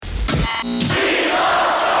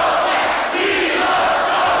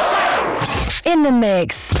In the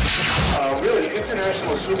mix. Really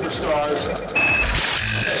international superstars.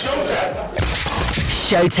 Showtek.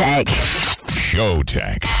 Showtek.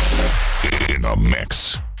 Showtek. In the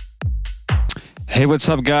mix. Hey, what's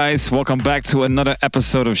up, guys? Welcome back to another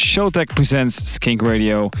episode of Showtek Presents Skink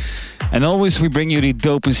Radio. And always we bring you the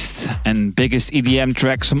dopest and biggest EDM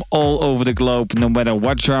tracks from all over the globe, no matter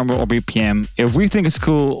what genre or BPM. If we think it's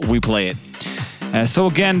cool, we play it. So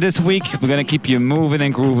again, this week, we're going to keep you moving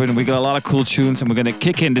and grooving. We got a lot of cool tunes, and we're going to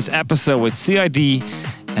kick in this episode with CID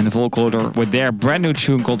and the Vocoder with their brand new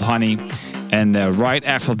tune called Honey. And right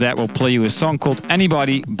after that, we'll play you a song called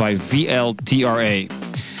Anybody by VLTRA.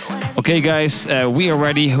 Okay, guys, we are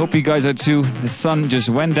ready. Hope you guys are too. The sun just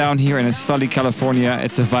went down here in sunny California.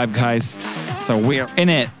 It's a vibe, guys. So we're in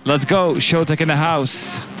it. Let's go. Showtek in the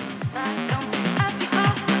house.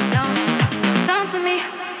 Come for me.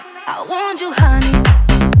 I want you, honey.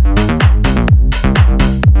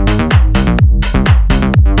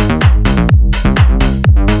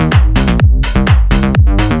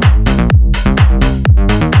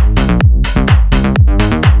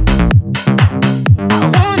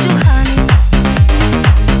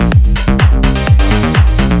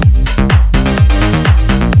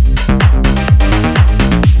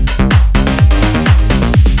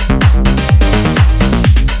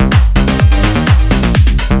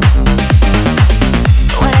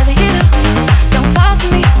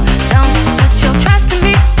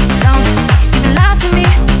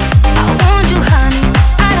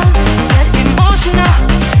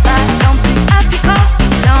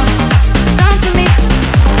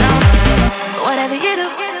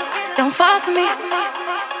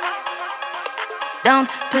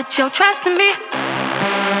 Put your trust in me.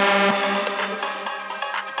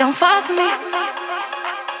 Don't fall for me.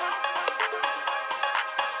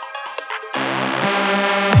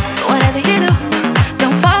 Whatever you do,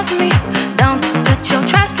 don't fall for me. Don't put your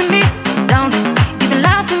trust in me. Don't even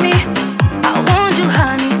lie for me. I want you,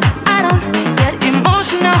 honey. I don't get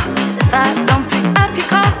emotional if I don't pick up your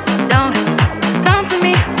call. Don't come for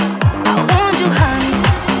me. I want you, honey.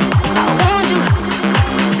 I want you.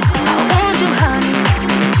 I want you, honey.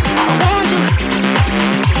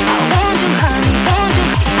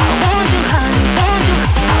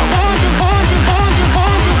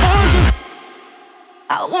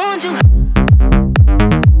 I want you.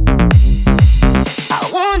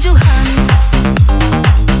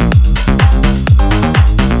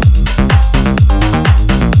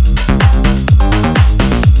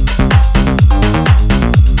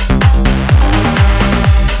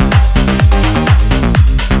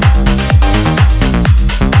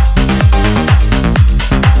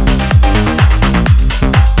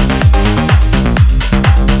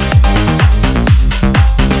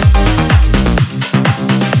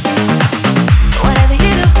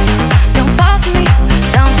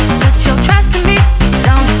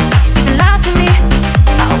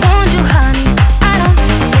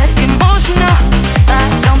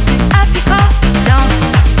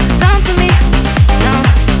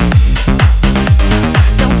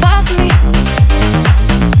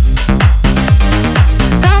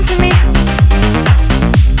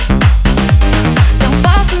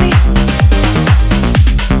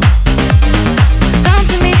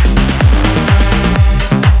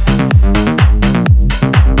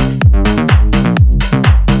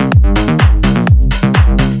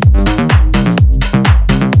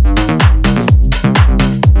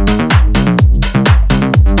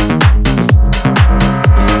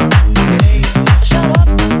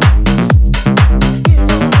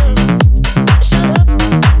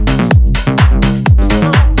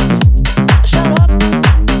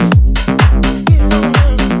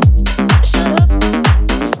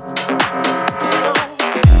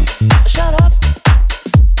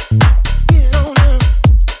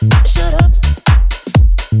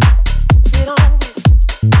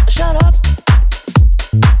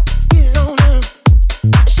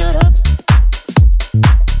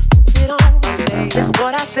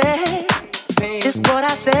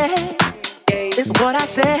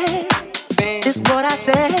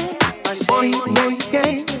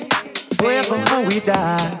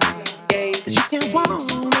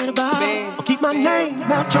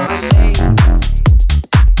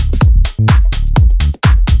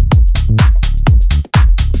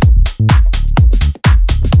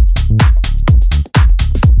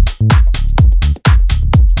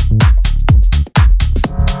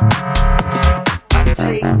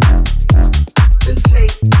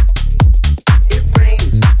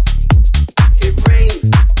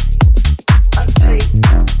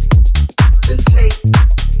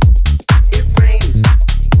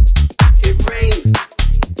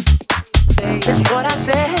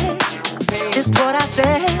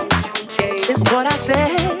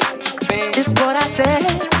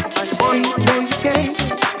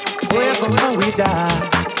 Wherever we die,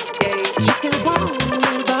 you can walk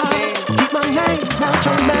me by. Keep my name out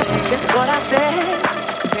your mouth. It's what I said.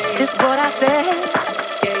 It's what I said.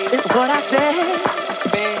 It's what I said.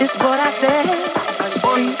 It's what I said.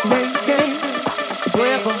 Sweet lady,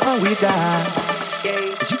 wherever we die,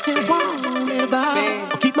 you can walk me by.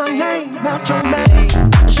 Keep my name out your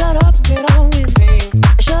mouth. Shut up, get on with me.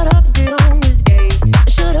 Shut up, get on with me.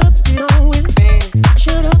 Shut up, get on with me.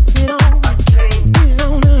 Shut up, get on. Get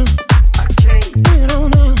on up. Get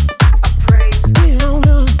on up. Get on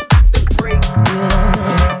up. Get on up.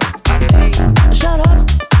 Shut up.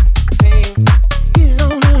 Get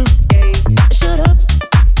on up. Shut up.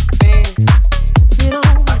 Get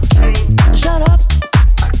on. Shut up.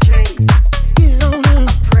 Get on up.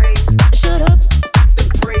 Shut up.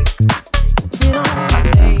 Get on.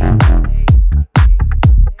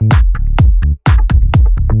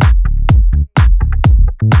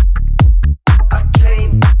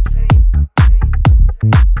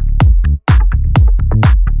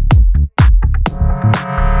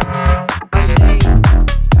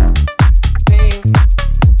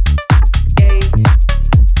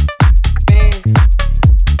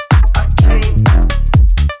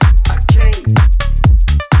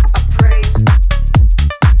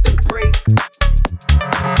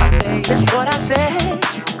 It's what I said.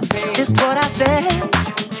 It's what I said.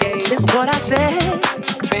 It's what I said.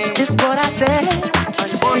 It's what I said.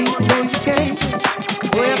 Sweet lady,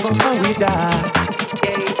 wherever we die,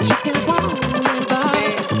 you can walk me by.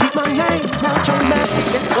 Keep my name out your mouth.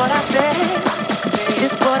 It's what I said.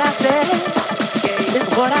 It's what I said. It's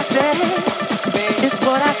what I said. It's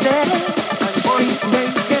what I said. Sweet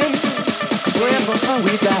lady, wherever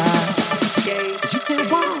we die, you can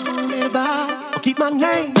walk me by. Keep my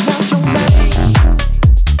name out your mouth.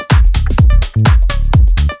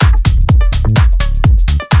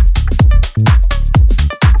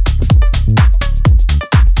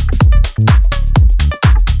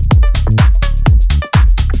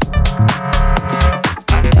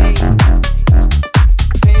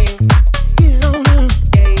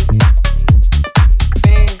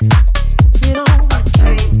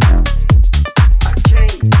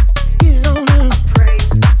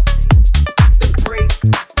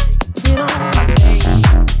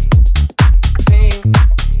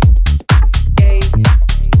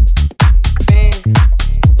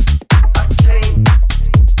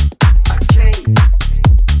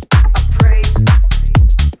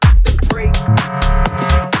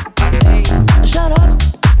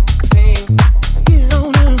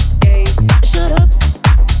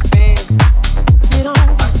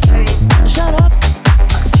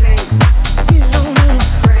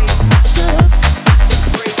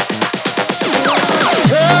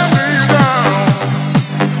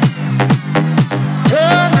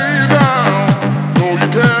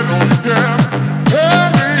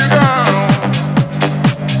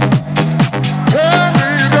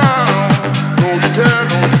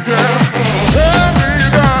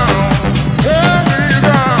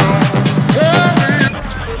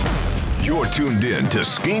 Tuned in to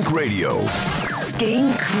Skink Radio.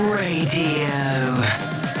 Skink Radio.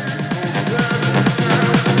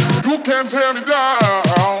 You can't tear me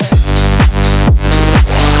down.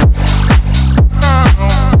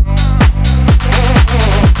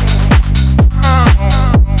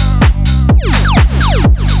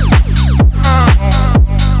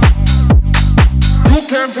 You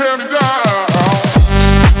can't tear me down.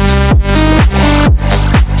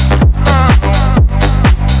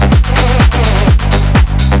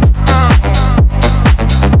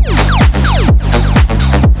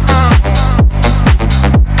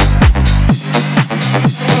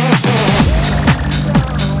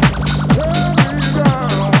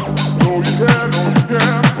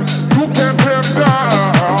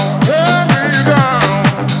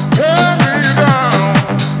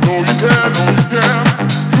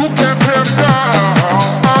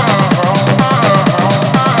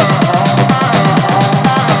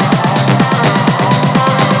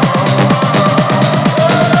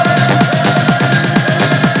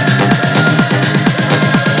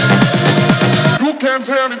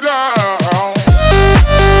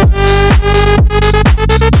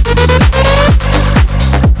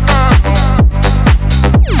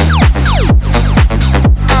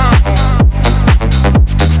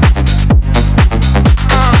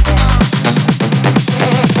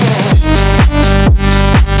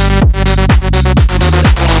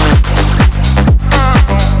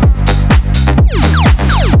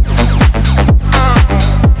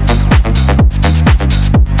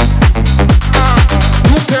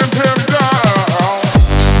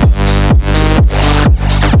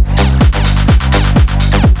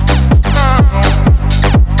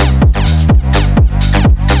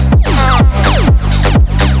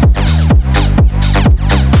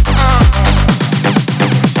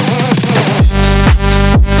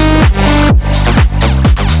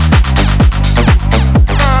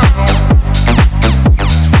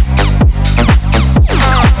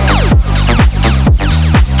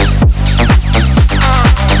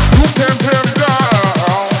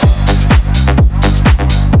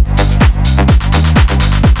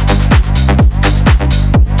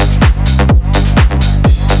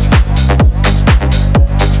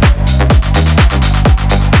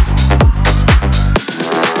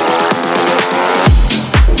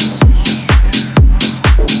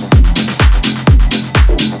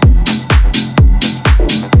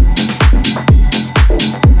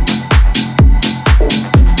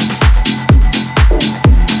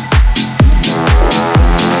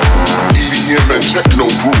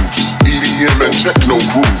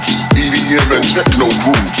 EDM and techno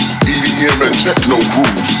grooves. EDM and techno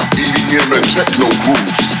grooves. EDM and techno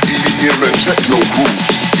grooves. EDM and techno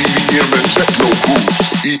grooves. EDM and techno grooves.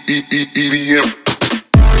 EDM.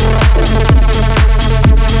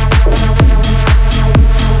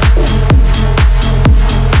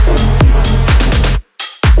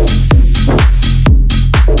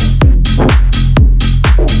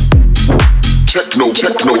 Techno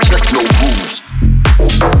grooves. Techno grooves.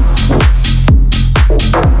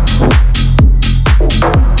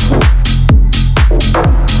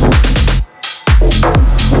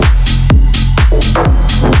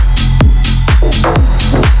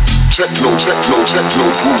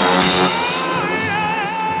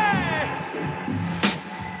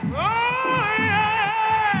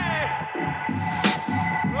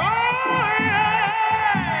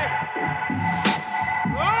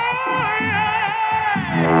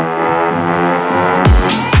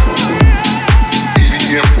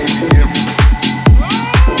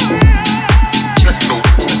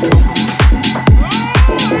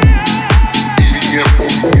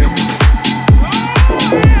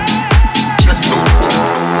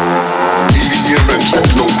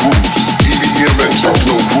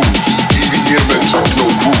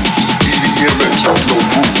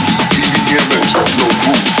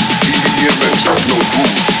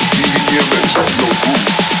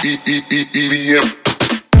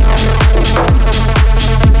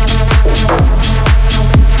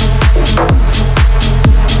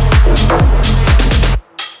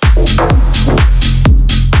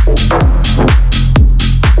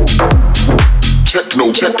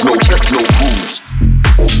 Techno grooves.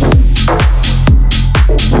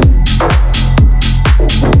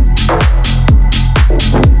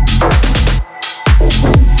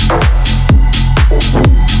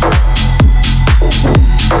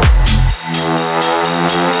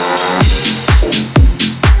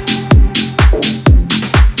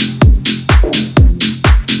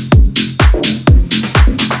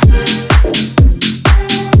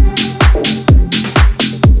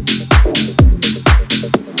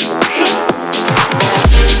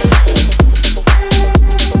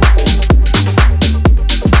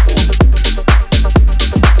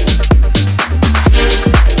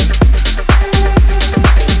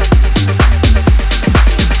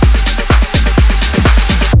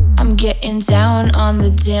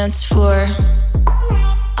 Dance floor,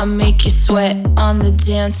 I make you sweat on the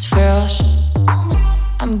dance floor.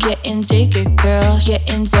 I'm getting jaded, girl,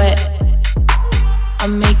 getting wet. I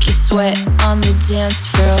make you sweat on the dance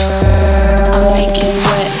floor. I make you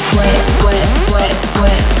sweat, wet, wet, wet, wet,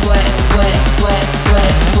 wet, wet, wet, wet, wet,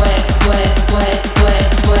 wet, wet, wet, wet, wet,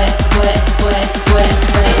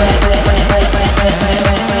 wet, wet,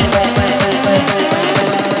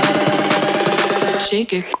 wet,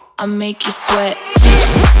 shake it. I make you sweat.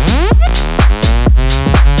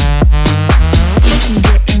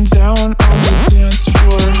 Getting down on the dance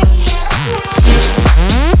floor.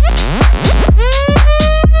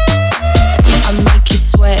 I make you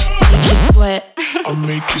sweat, make you sweat. I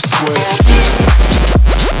make you sweat.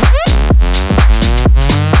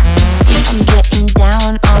 I'm getting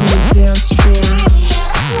down on the dance floor.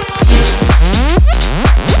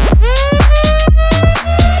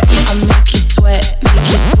 I make you sweat,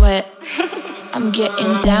 make you sweat. I'm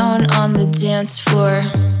getting down on the dance floor.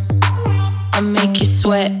 I make you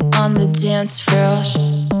sweat on the dance floor.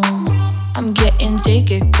 I'm getting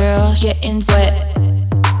jaded, girl, getting wet.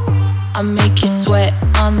 I make you sweat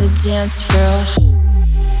on the dance floor.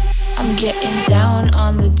 I'm getting down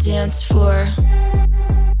on the dance floor.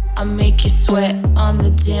 I make you sweat on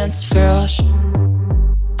the dance floor.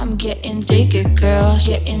 I'm getting jaded, girl,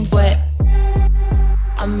 getting wet.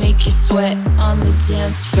 I make you sweat on the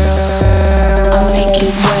dance floor. I make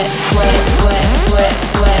you sweat, wet, wet, wet,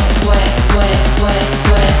 wet, wet, wet, wet, wet,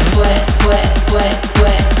 wet, wet, wet, wet, wet,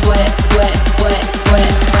 wet, wet, wet,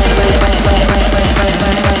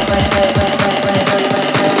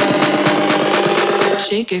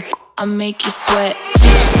 shake it. I make you sweat.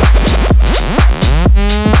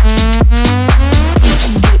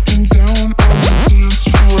 Getting down on the dance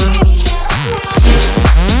floor.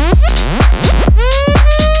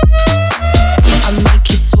 I make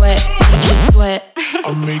you sweat, make you sweat.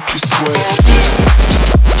 I make you sweat.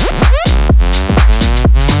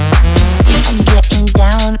 I'm getting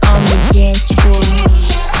down on the dance floor.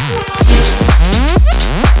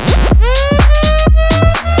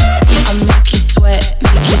 I make you sweat,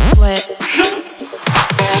 make you sweat.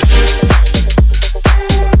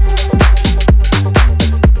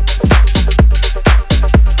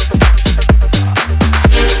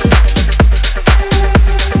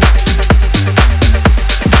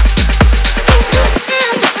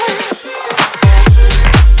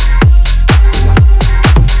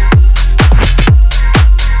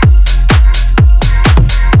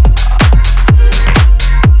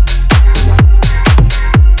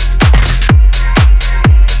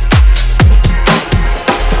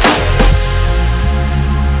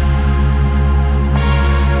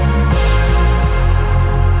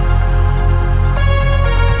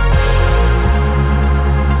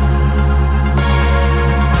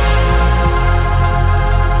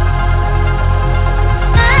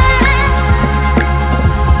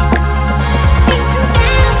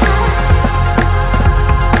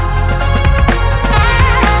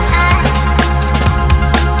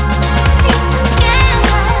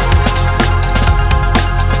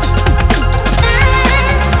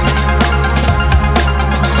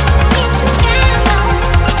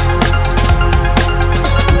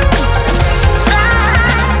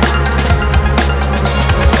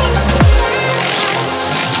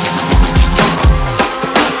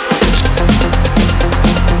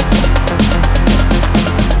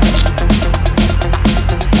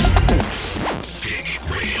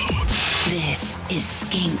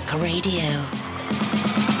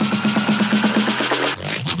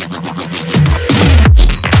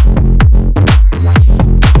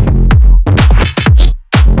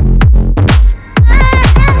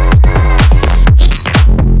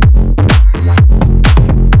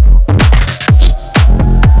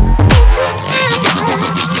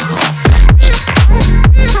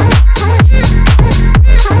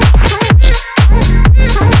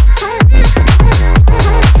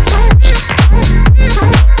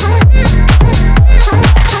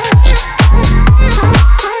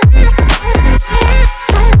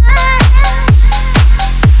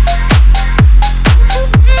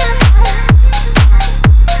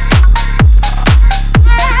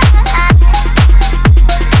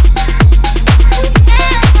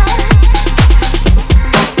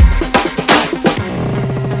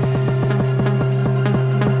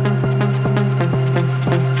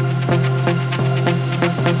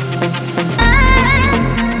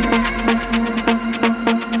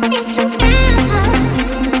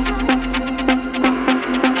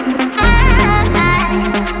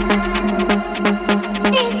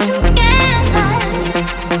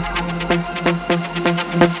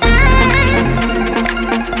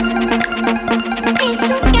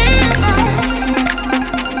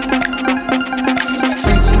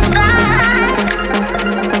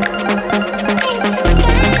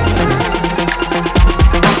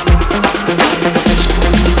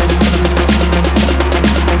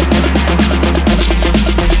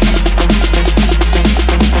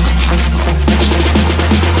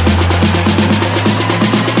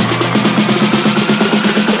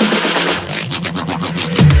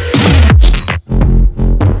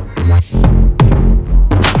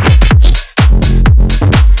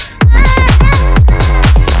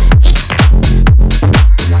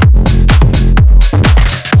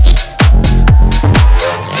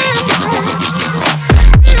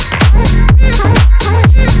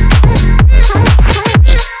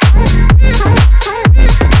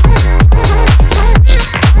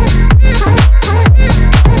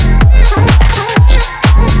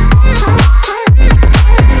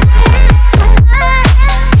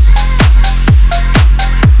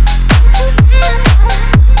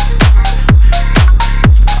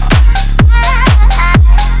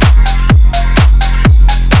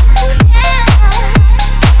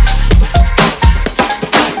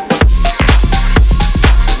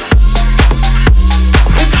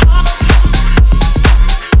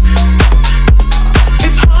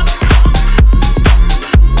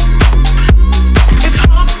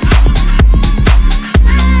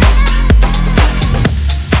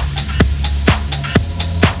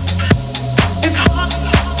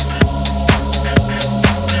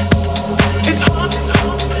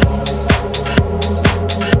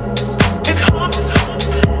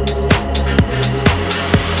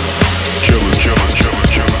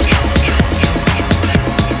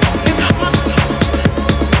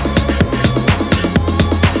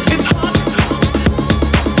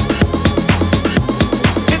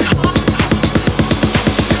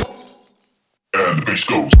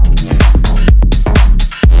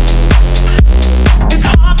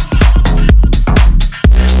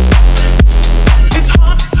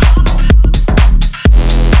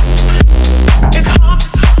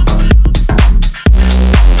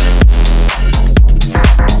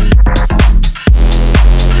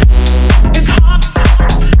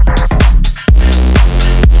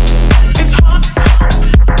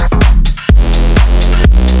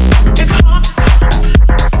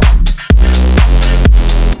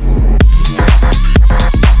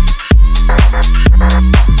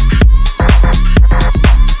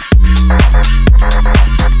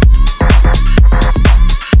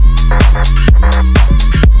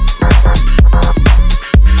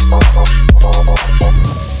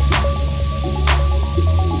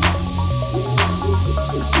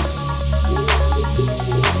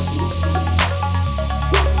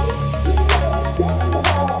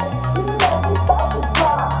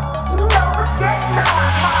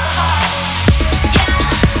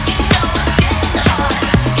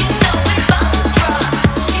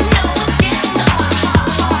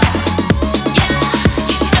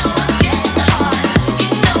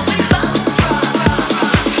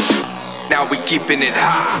 keeping it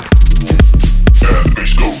high. And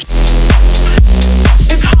bass goes.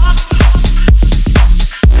 It's hot.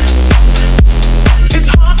 It's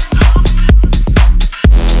hot.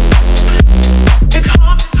 It's hot. It's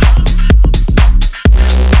hot. It's hot.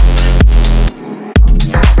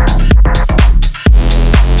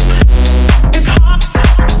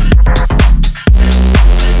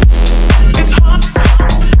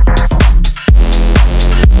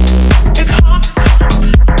 It's hot.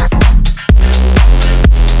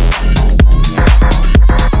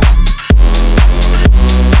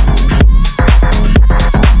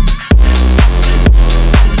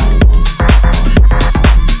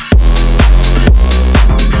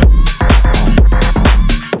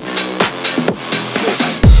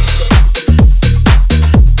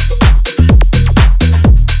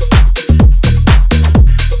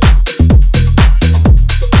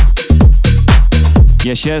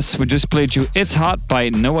 Yes, we just played you It's Hot by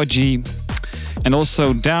Noah G. And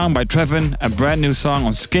also Down by Trevin, a brand new song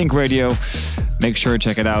on Skink Radio. Make sure to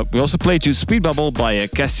check it out. We also played you Speed Bubble by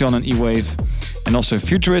Castion and E-Wave. And also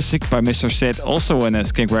Futuristic by Mr. Sid, also in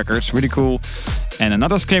Skink Records, really cool. And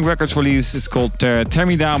another Skink Records release, it's called Tear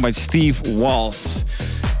Me Down by Steve Walls.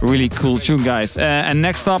 Really cool tune, guys. And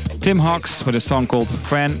next up, Tim Hawks with a song called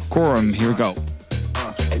Fran Corum. Here we go.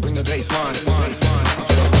 Hey, bring the bass line.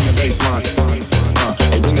 Bring the bass line.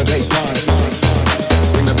 Hey, bring the bass line.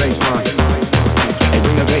 Bring the bass line. Hey,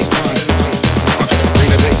 bring the bass line.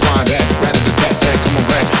 Bring the bass line back. Right at the tat tat. Come on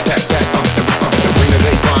back. Stack stack. Bring the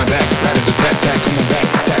bass line back. Right at the tat tat. Come on back.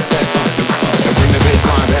 Stack stack. Bring the bass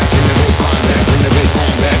line back. Bring the bass line back. Bring the bass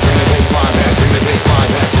line back. Bring the bass line back. Bring the bass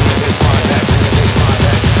line back. Bring the bass line back. Bring the bass line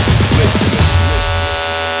back. Listen.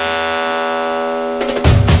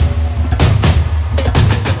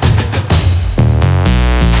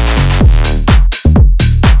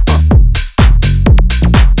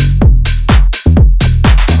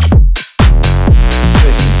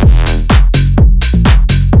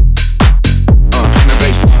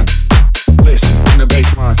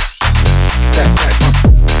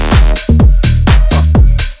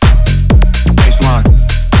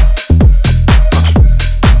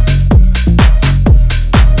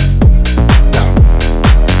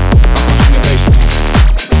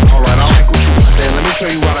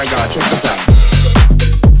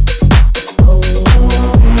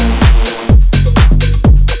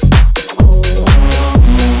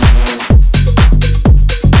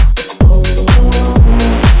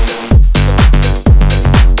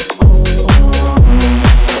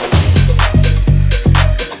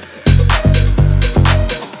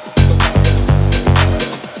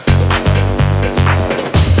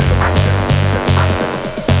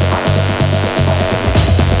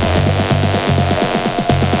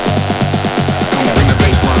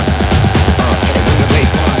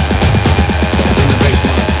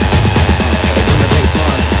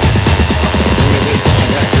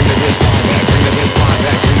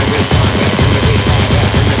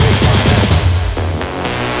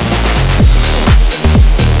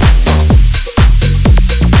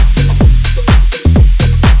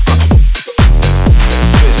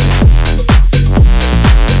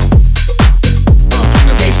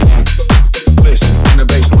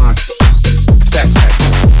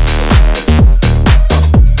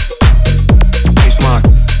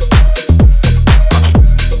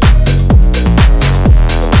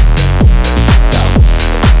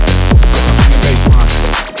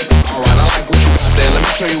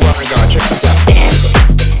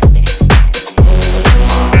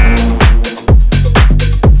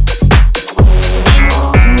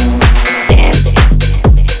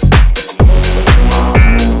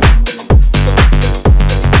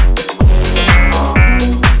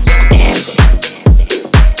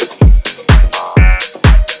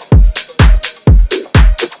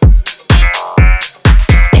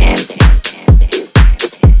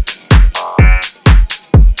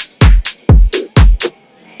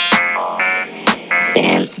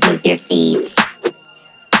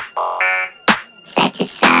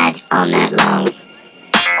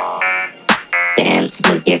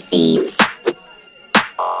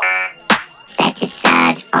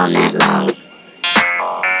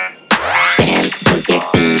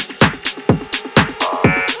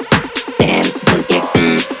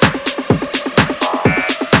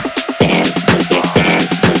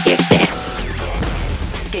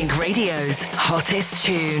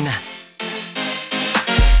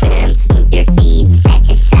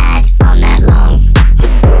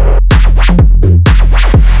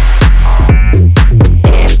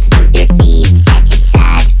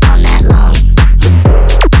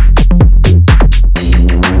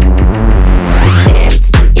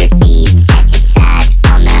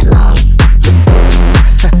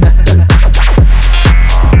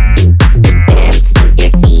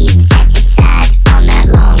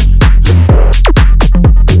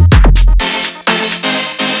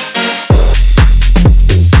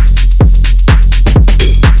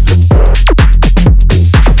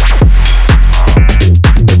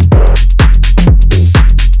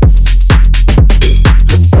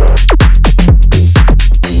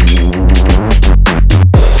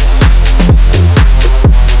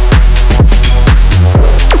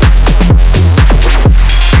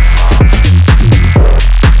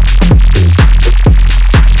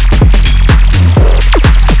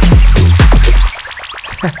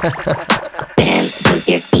 Dance with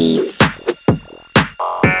your feet.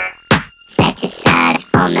 Side to side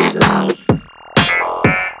all night long.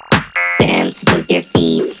 Dance with your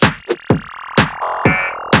feet.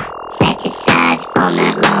 Side to side all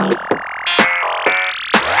night long.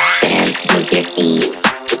 Dance with your feet.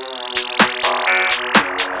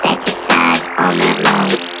 Side to side all night long.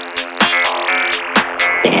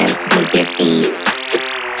 Dance with your feet.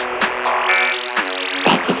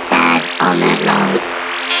 Side to side all night long.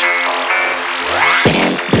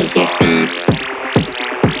 Dance with your feet.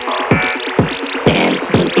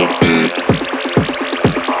 Dance with your feet.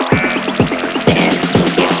 Dance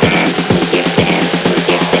with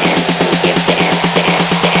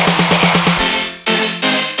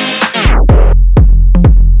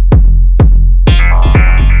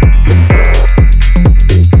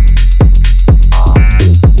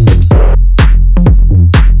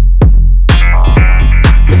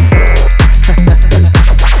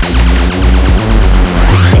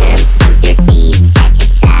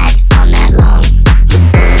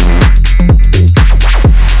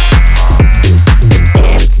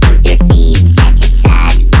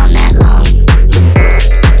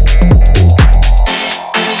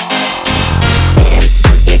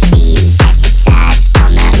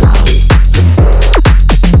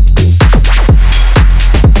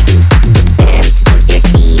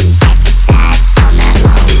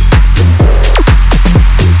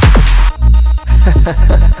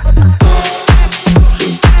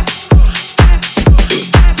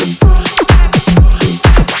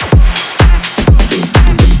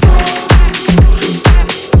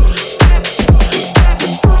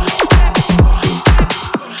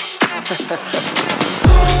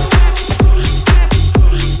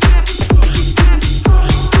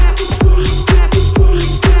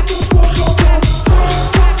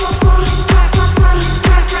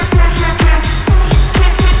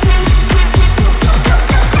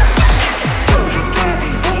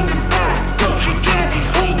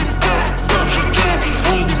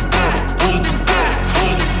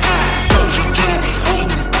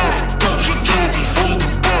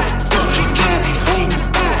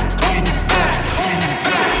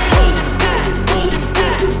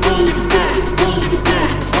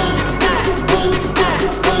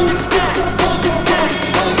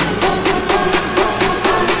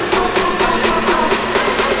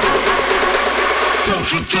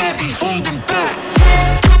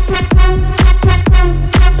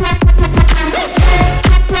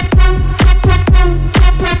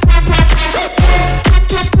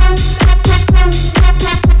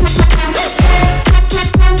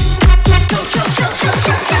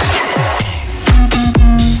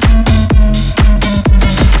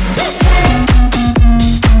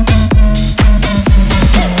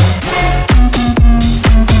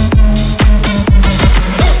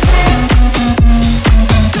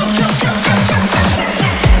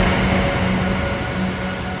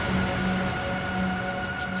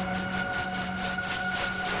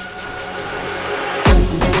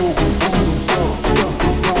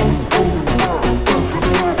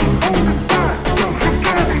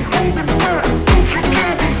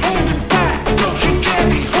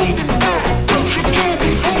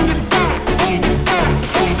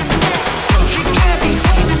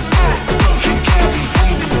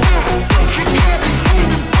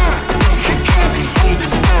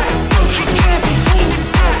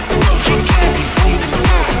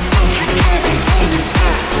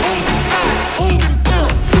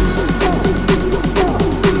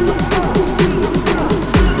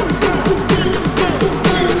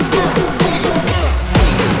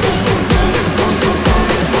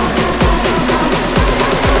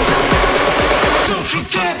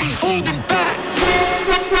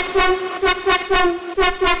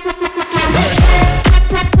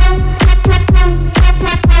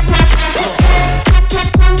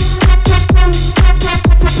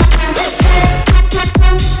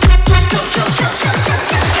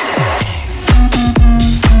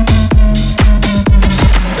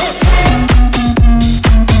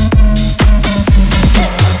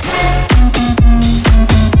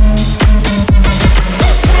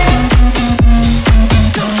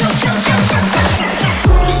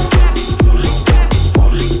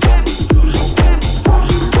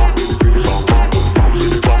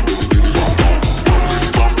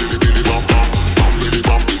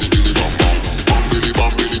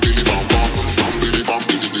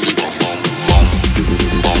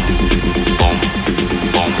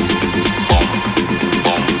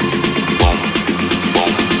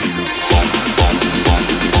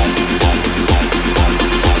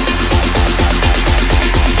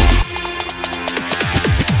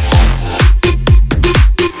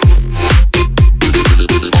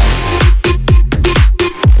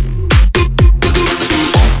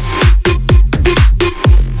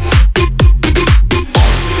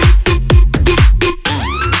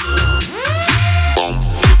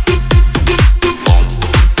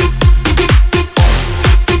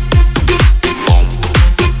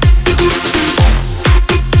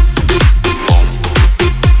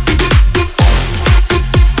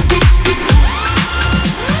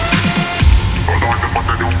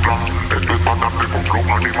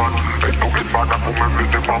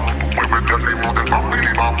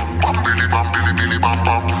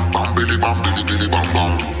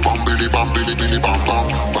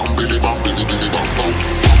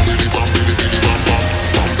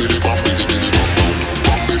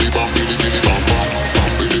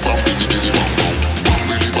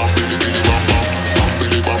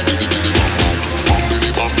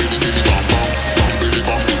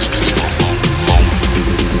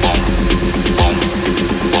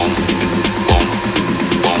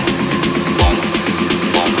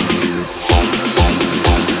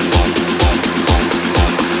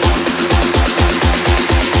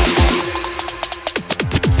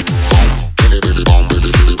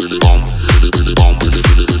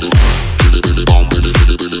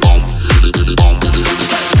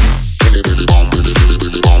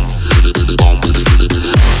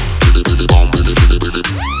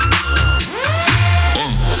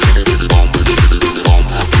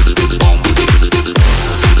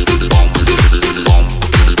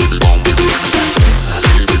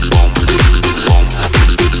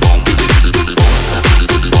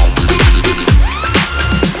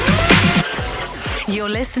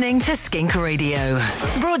Listening to Skink Radio.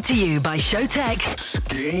 Brought to you by Showtek.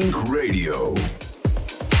 Skink Radio.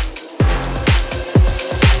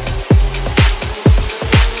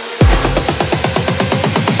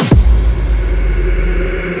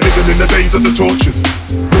 Living in the days of the tortured.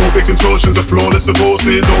 More big contortions of flawless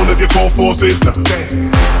divorces. All of your core forces now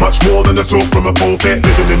dance. Much more than a talk from a pulpit.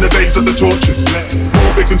 Living in the days of the tortured.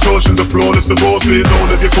 More big contortions of flawless divorces. All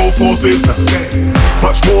of your core forces now dance.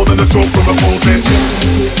 Much more than a talk from a pulpit.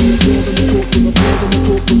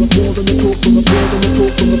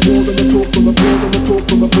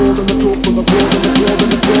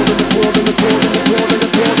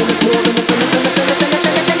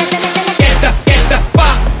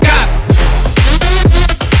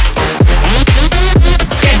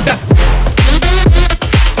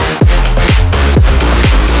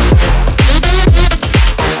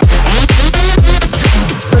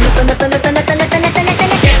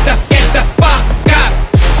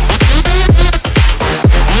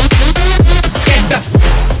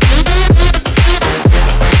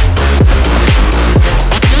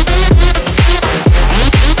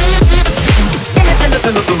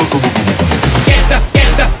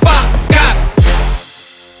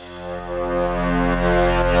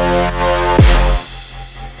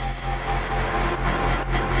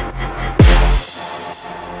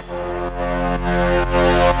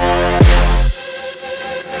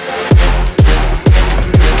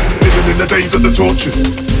 Days of the tortured.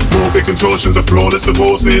 More big contortions of flawless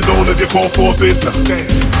divorces. All of your core forces now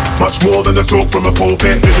dance. Much more than a talk from a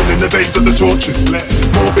pulpit. Living in the days of the tortured.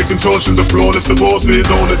 More big contortions of flawless divorces.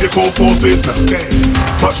 All of your core forces now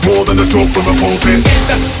dance. Much more than a talk from a pulpit.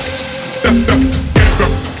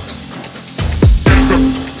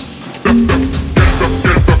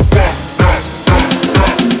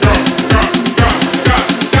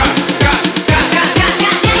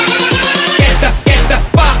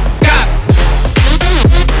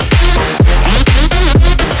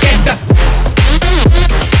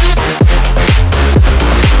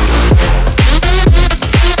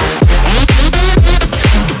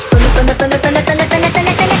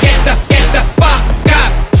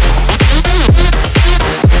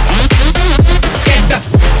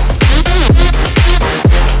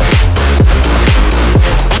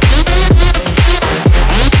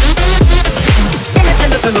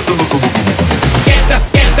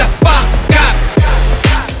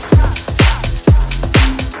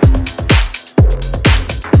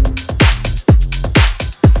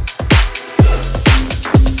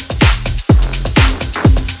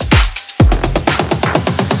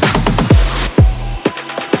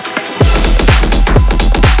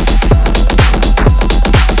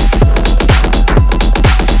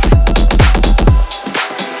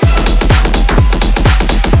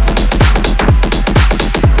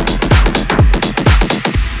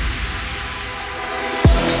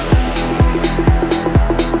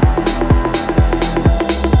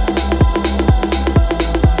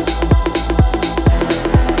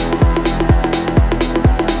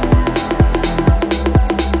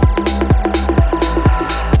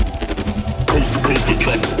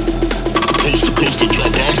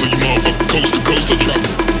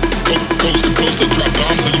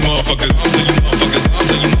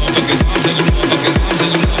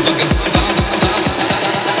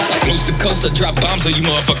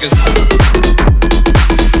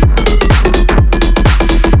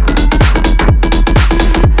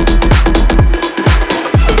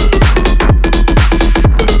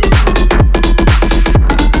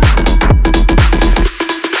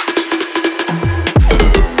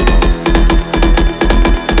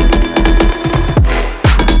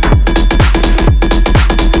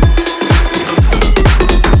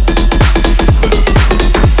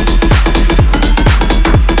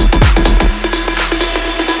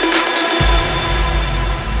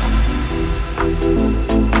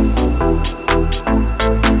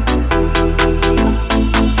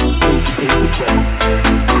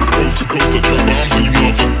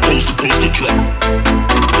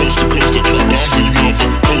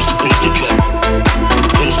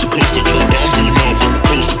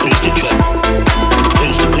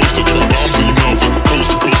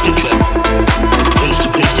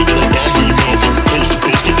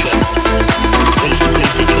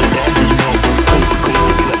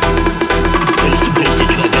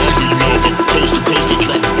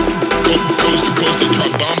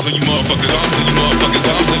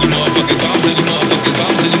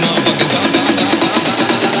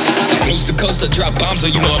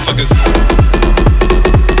 motherfuckers.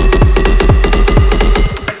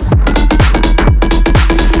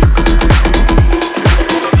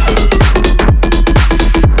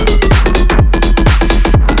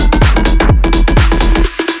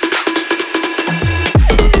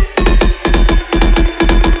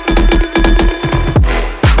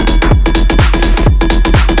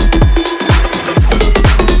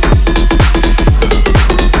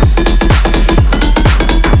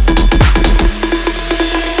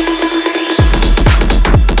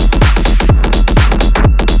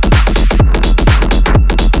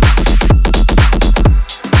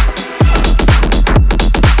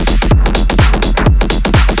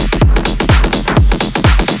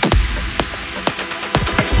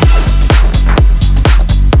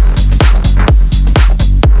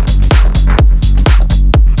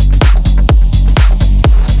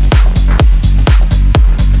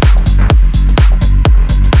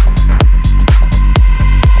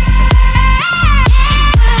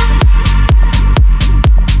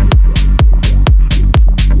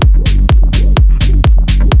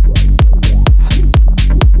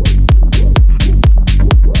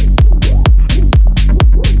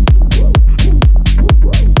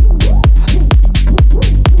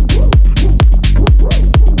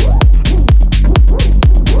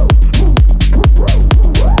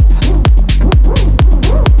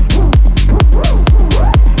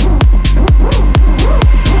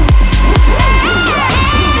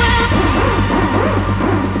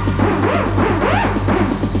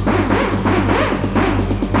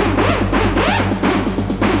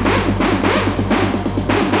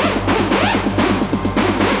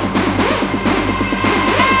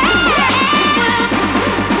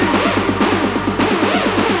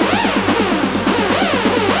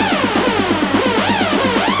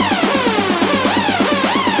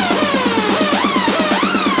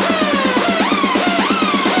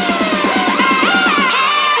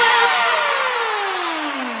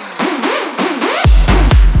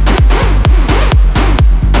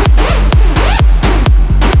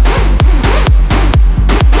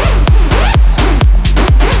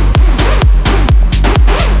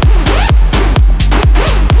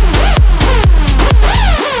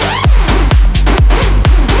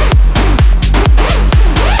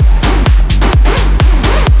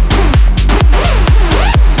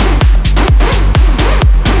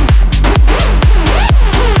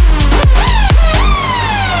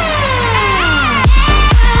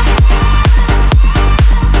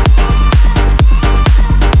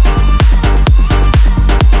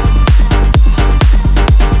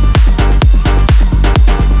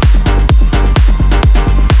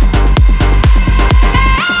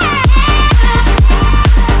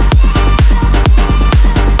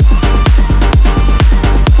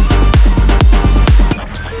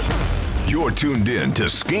 Tuned in to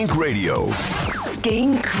Skink Radio.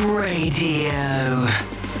 Skink Radio.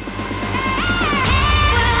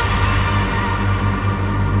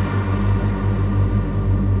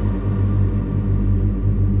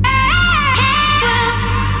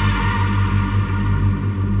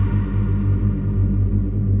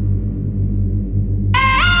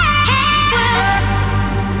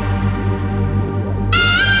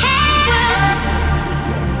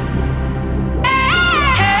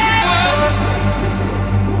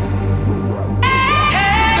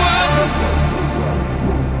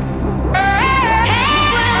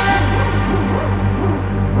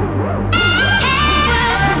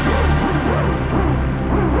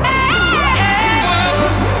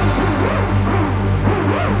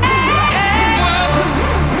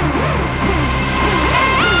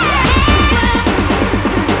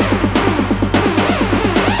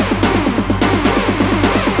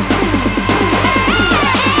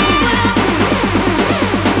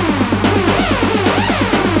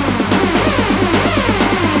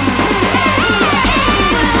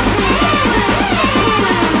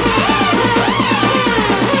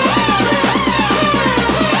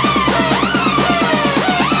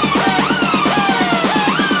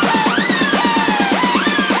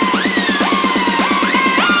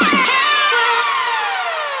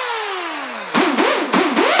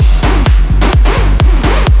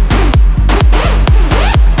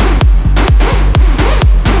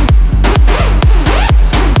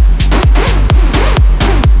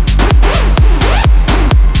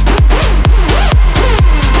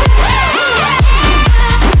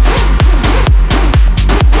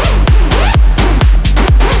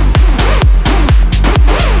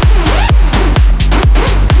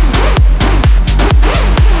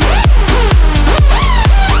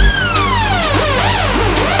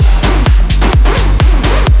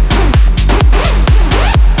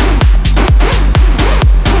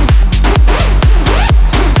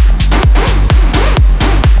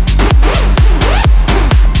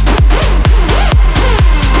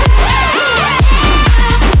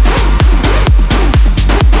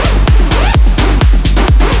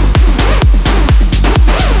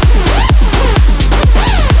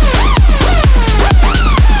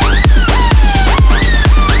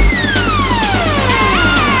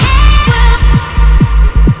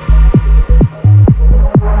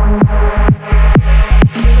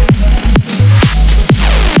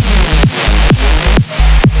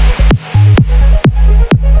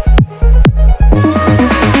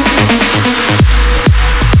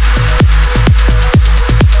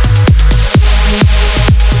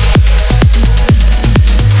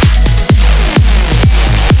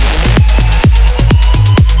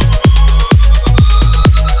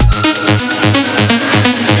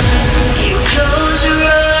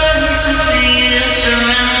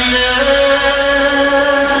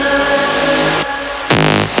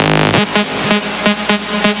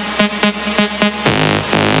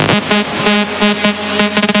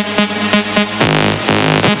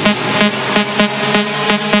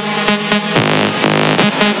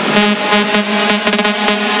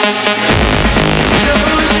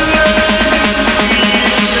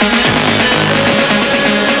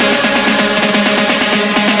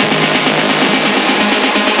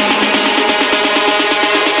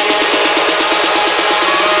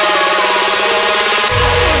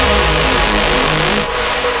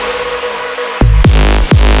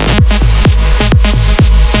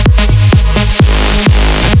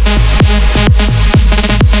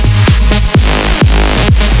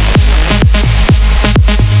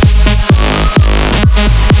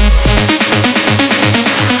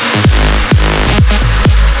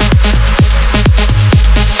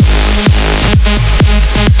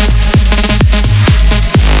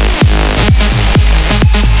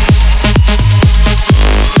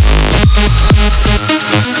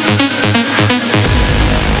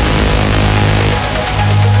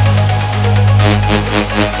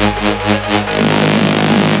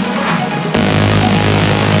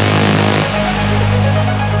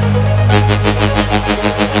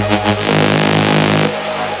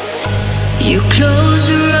 Close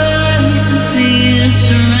your eyes and feel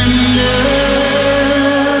surrender.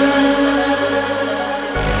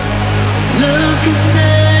 Look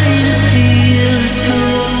inside and feel the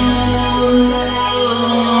storm.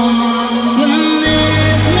 When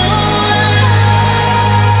there's no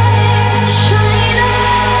light to shine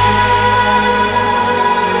out,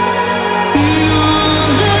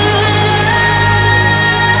 know that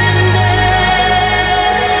I'm there.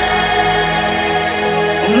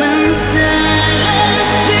 When silence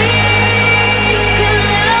speaks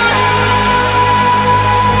aloud,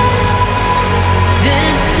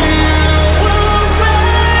 this sound will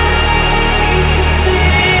break your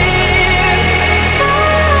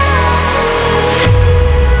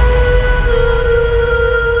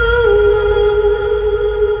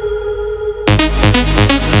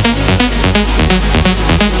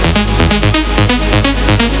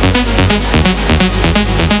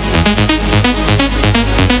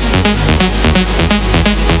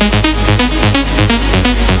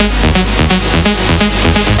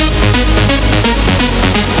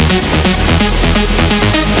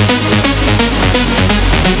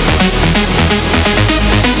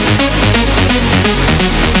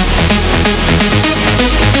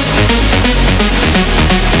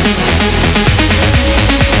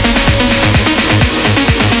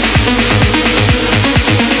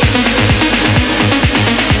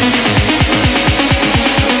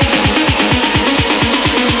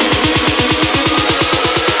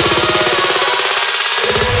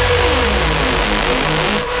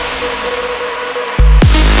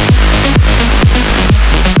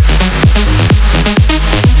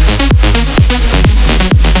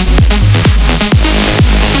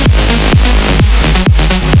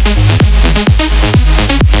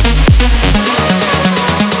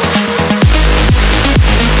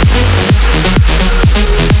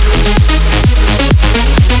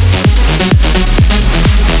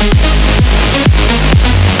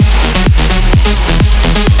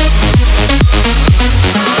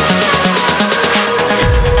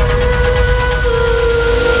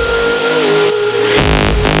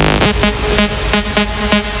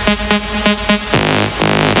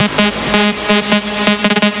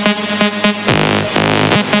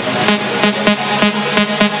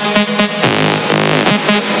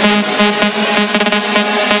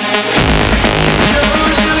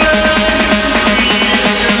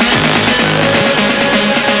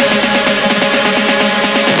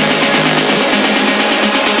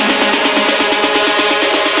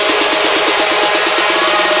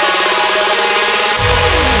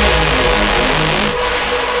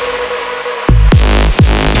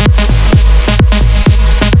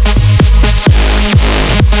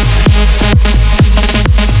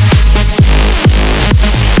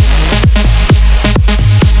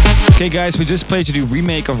Okay guys, we just played you the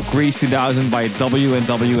remake of Grease 2000 by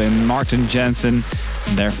W&W and Martin Jensen,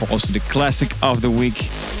 and therefore also the classic of the week.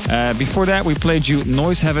 Before that we played you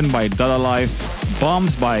Noise Heaven by Dada Life,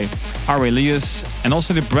 Bombs by Aurelius, and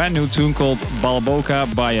also the brand new tune called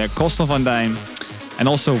Balboca by Costa Van Dijn, and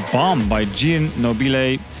also Bomb by Gian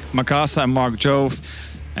Nobile, Makasa and Mark Jove.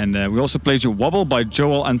 And we also played you Wobble by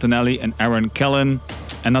Joel Antonelli and Aaron Kellen,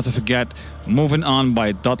 and not to forget Moving On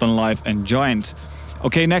by Dot and Life and Giant.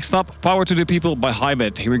 Okay, next up, Power to the People by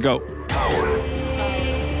Hybrid. Here we go. Power.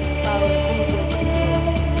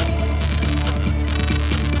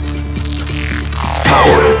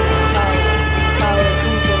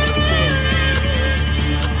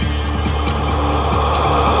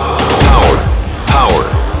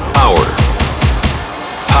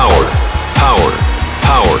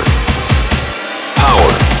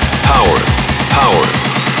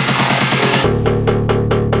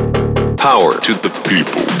 Power to the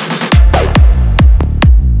people.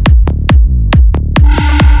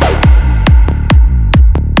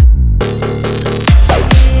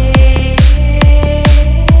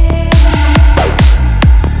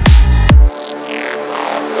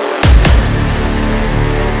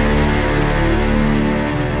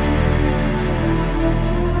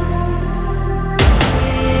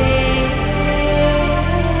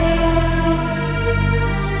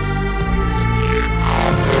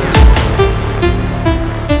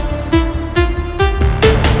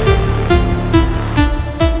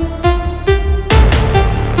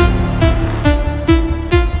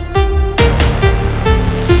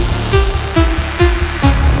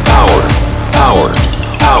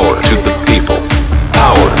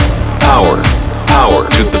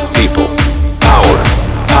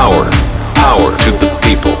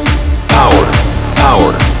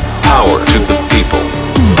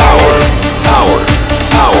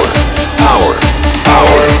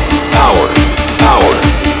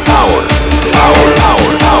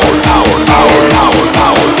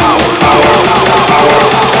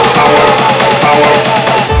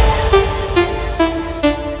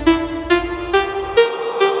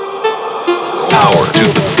 Power to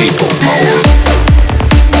the people.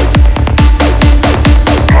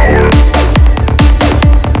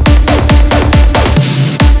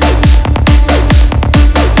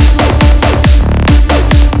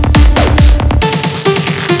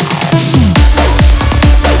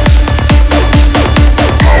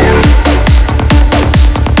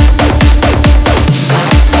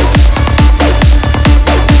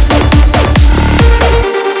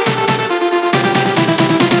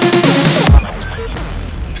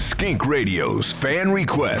 Skink Radio's fan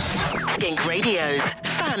request. Skink Radio's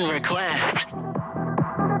fan request.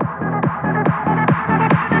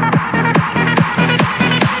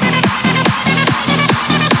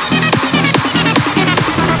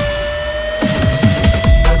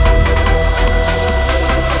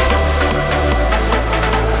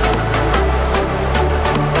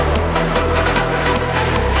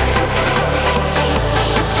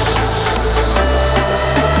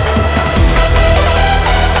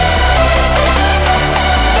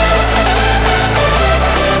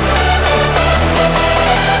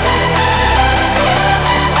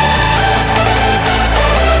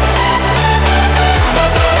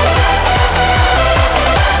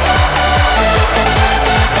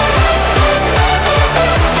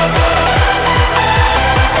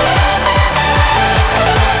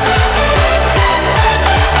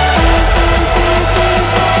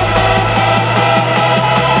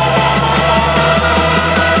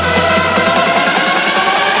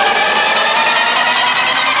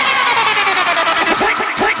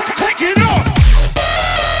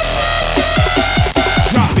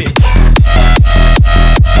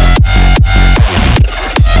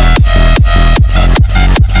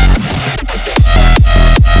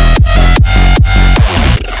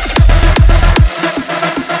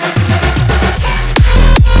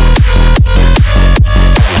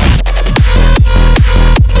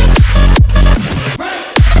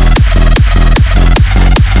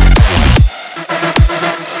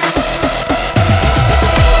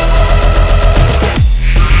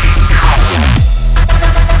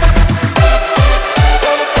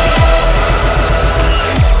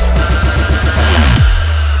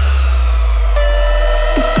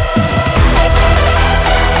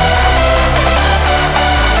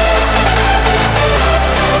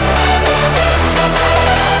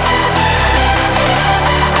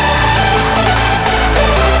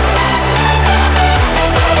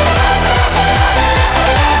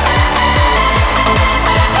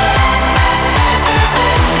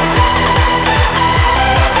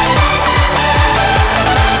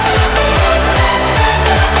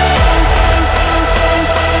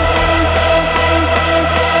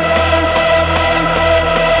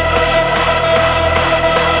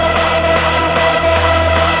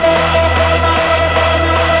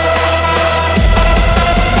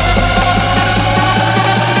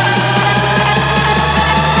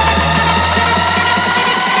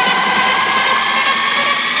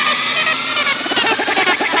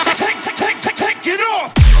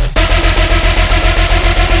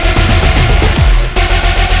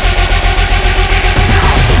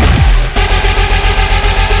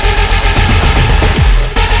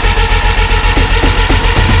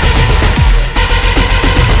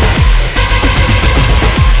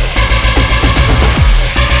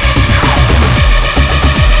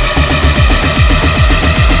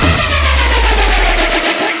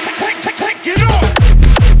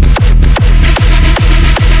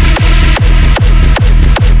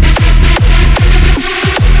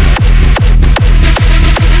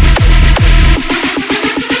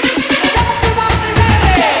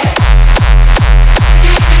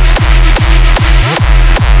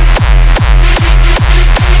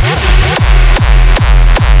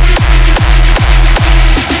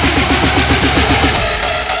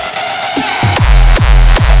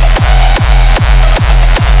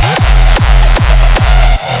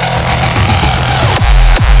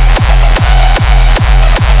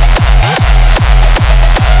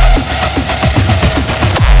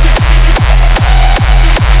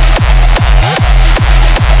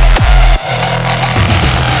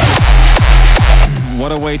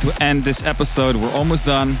 Way to end this episode. We're almost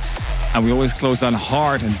done, and we always close down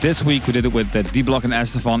hard. And this week we did it with the D-Block and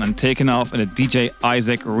Estefan and Taken Off and a DJ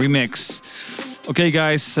Isaac remix. Okay,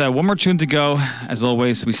 guys, one more tune to go. As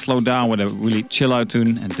always, we slow down with a really chill out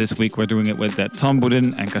tune, and this week we're doing it with Tom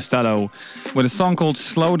Budin and Castello with a song called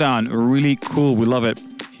Slow Down. Really cool. We love it.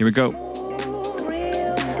 Here we go.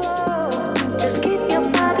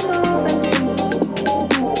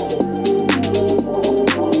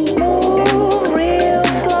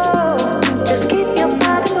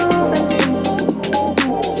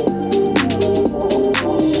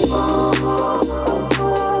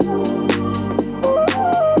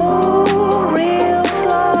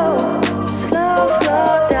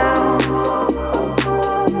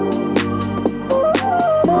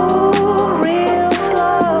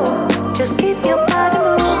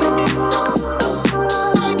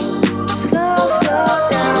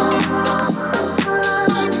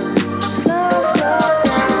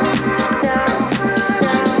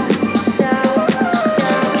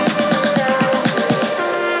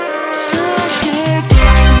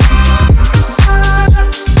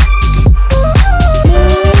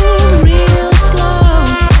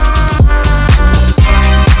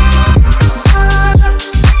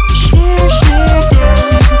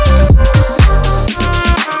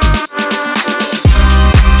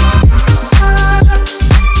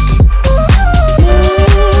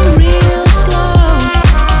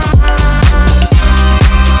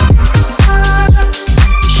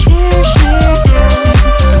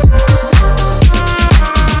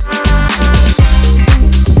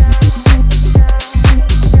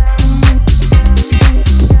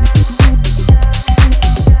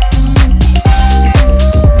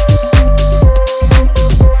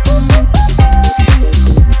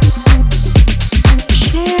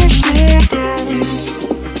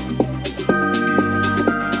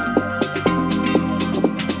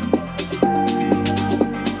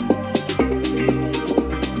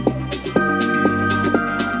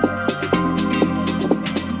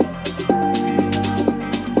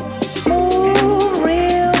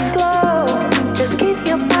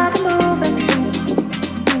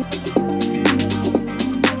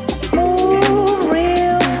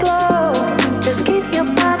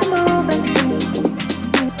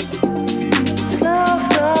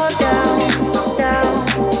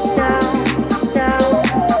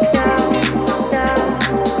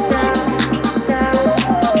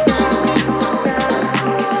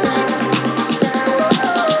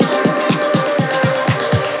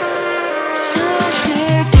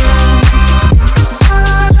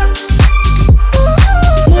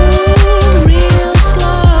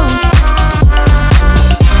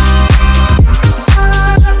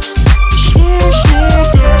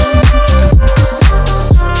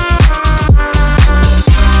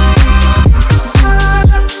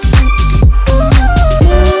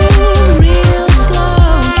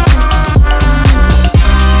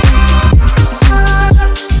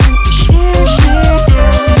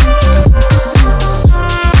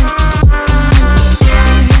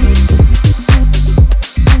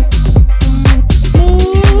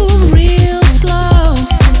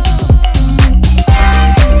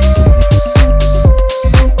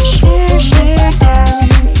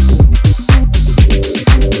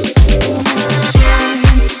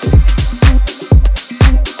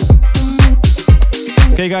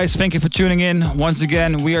 guys, thank you for tuning in. Once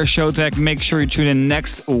again, we are Showtek. Make sure you tune in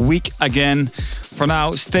next week again. For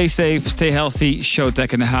now, stay safe, stay healthy.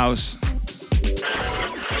 Showtek in the house.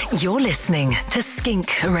 You're listening to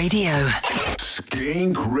Skink Radio.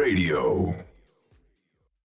 Skink Radio.